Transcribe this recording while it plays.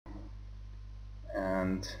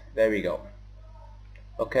and there we go.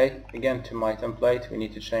 Okay, again to my template, we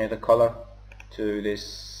need to change the color to this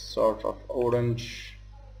sort of orange.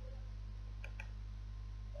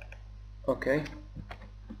 Okay,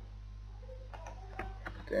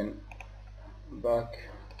 then back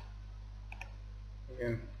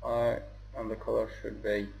again, and the color should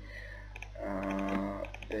be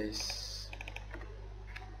this.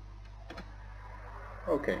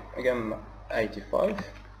 Okay, again 85.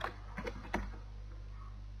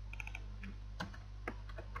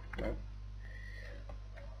 No.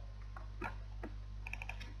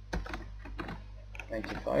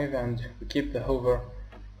 95, and we keep the hover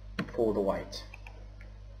for the white,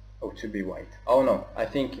 or to be white. Oh no, I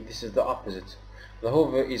think this is the opposite. The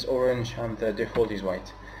hover is orange and the default is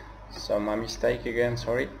white. So my mistake again,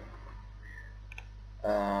 sorry.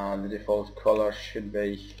 The default color should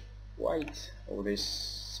be white, or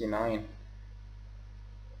this C9,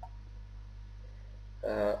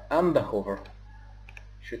 and the hover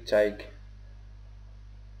should take,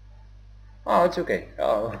 oh it's okay,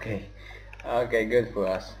 oh okay, okay, good for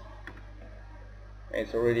us,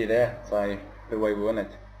 it's already there, so the way we want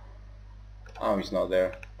it. Oh, it's not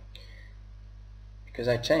there because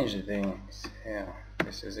I changed the things. Yeah,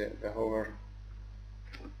 this is it, the hover.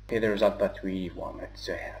 Okay, the result that we wanted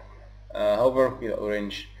to have. Hover with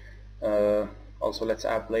orange. Also let's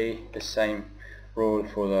apply the same rule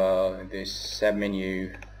for this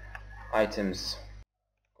submenu items.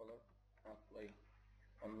 Color, apply,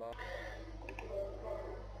 unlock.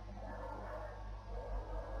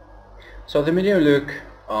 So the menu look,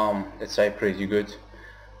 let's say pretty good.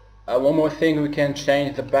 One more thing, we can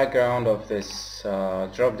change the background of this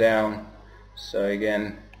drop down. So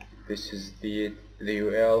again, this is the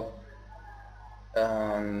UL,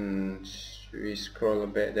 and we scroll a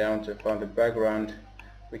bit down to find the background.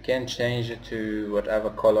 We can change it to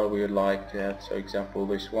whatever color we would like to have, so example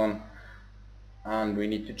this one, and we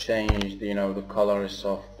need to change the, the colors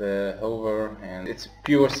of the hover, and it's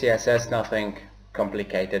pure CSS, nothing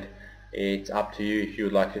complicated. It's up to you if you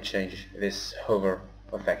would like to change this hover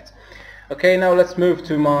effect. Okay, now let's move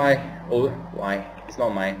to my, oh why it's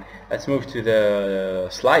not mine, let's move to the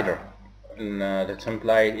slider. In the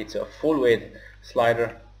template, it's a full width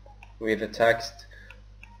slider with the text.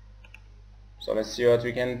 So let's see what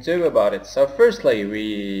we can do about it. So firstly,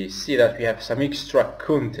 we see that we have some extra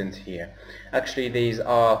content here. Actually, these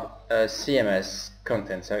are CMS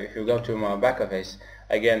content. So if you go to my back office,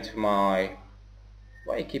 again to my,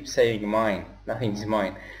 why I keep saying mine, nothing's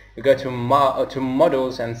mine. You go to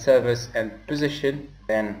models and service and position,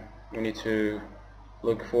 then you need to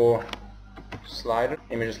look for slider,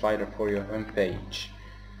 image slider for your home page.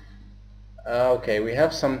 Okay, we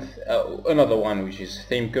have some another one, which is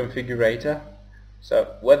theme configurator.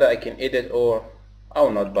 So whether I can edit or I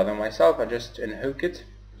will not bother myself, I just unhook it.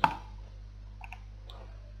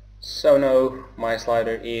 So now my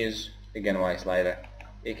slider is again my slider.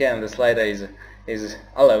 Again, the slider is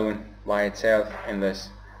alone by itself in this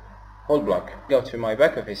whole block. Go to my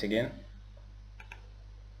back office again,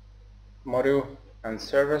 module and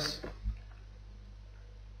service.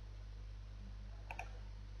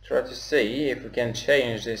 Try to see if we can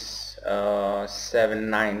change this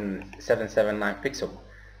 779 pixel.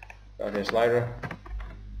 Go to slider,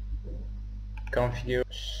 configure.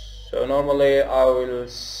 So normally I will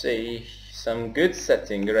see some good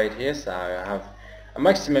setting right here. So I have a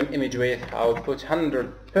maximum image width. I will put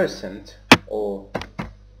 100% or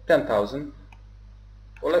 10,000.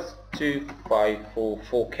 Well, let's do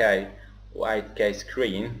 4K or 8K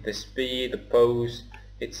screen. The speed, the pose,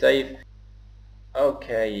 it's safe.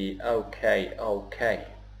 Okay.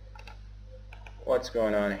 What's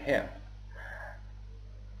going on here?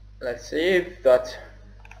 Let's see if that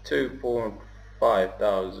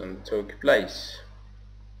 2,500 took place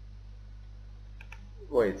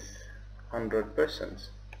with 100%.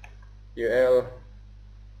 UL,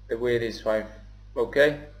 the width is 5.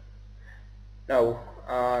 Okay. Now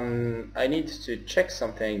I need to check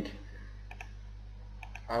something.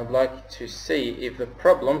 I would like to see if the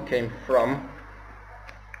problem came from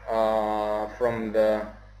the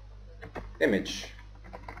image.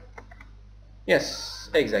 Yes,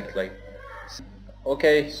 exactly.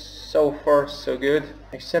 Okay, so far so good,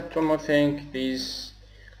 except one more thing, these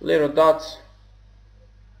little dots.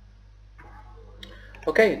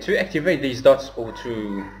 Okay, to activate these dots or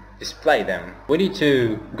to display them, we need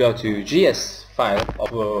to go to GS file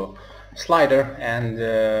of a slider and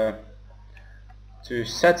to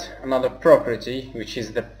set another property, which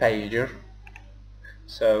is the pager.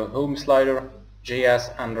 So home slider, GS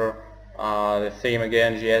under the theme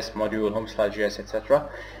again, GS module, home slider, GS, etc.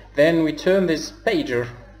 Then we turn this pager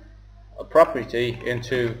a property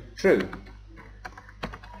into true.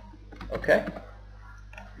 Okay,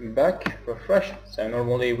 back, refresh. So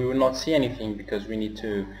normally we will not see anything because we need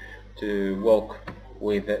to work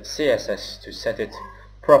with CSS to set it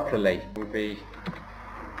properly. It will be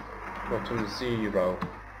bottom 0.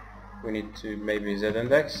 We need to maybe Z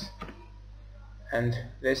index, and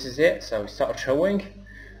this is it. So we start showing,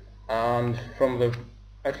 and from the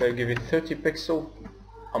actually I'll give it 30 pixel,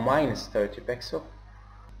 a minus 30 pixel.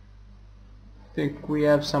 I think we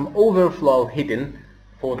have some overflow hidden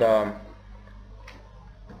for the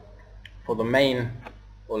main,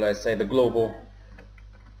 or let's say the global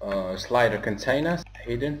slider containers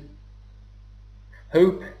hidden.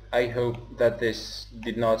 I hope that this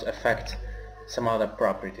did not affect some other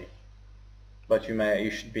property, but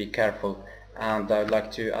you should be careful. And I'd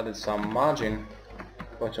like to add some margin,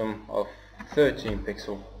 bottom of 13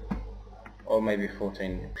 pixel or maybe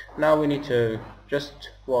 14. Now we need to just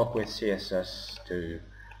work with CSS to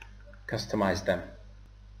customize them.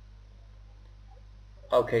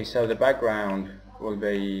 Okay, so the background will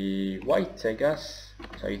be white, I guess,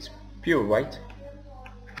 so it's pure white.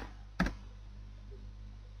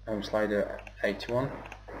 Slider 81.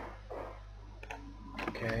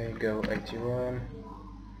 Okay, go 81.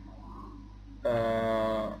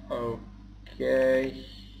 Okay,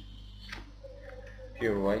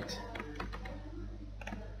 pure white.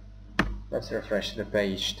 Let's refresh the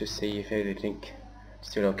page to see if everything is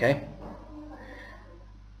still okay.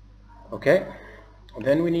 Okay,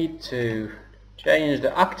 then we need to change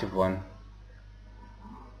the active one,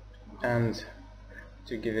 and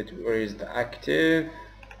to give it, where is the active?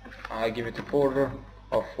 I give it a border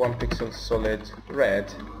of 1 pixel solid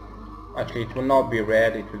red. Actually it will not be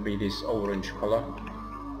red, it will be this orange color.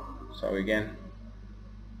 So again,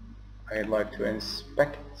 I'd like to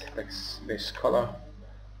inspect this color.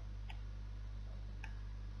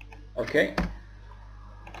 Okay,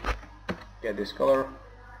 get this color,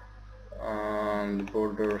 and the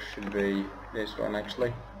border should be this one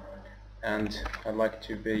actually, and I'd like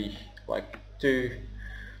to be like 2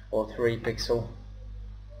 or 3 pixel.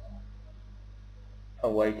 Oh,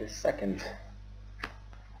 wait a second.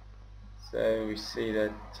 So we see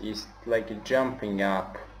that it's like jumping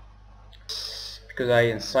up because I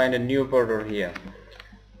assigned a new border here,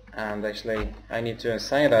 and actually I need to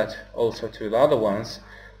assign that also to the other ones,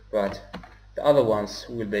 but the other ones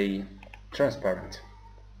will be transparent.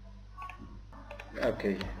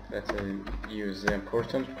 Okay, let's use the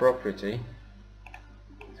important property.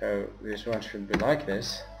 So this one should be like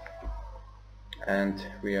this, and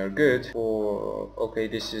we are good for. Okay,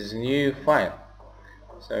 this is a new file,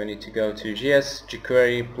 so we need to go to GS,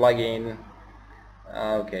 jQuery, plugin.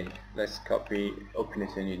 Okay, let's copy, open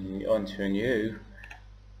it onto a new.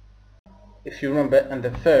 If you remember in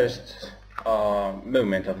the first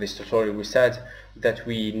moment of this tutorial, we said that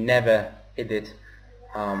we never edit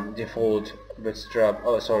default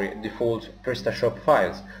default Prestashop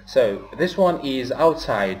files. So this one is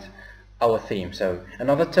outside our theme. So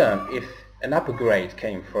another term, if an upgrade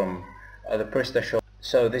came from the Prestashop,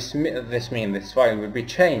 so this means this file will be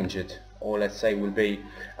changed, or let's say will be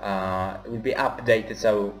updated,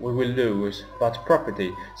 so we will lose that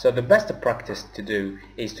property. So the best practice to do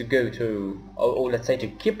is to go to, or let's say to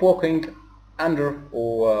keep working under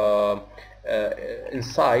or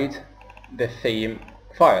inside the theme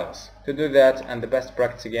files. To do that, and the best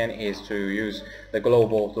practice again is to use the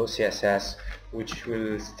global CSS, which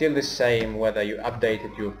will still the same whether you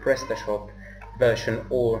updated your Prestashop version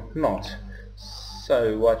or not.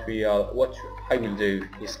 So what I will do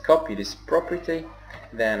is copy this property,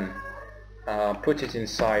 then put it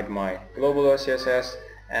inside my global CSS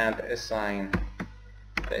and assign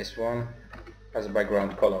this one as a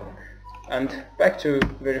background color. And back to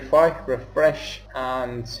verify, refresh,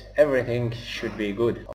 and everything should be good.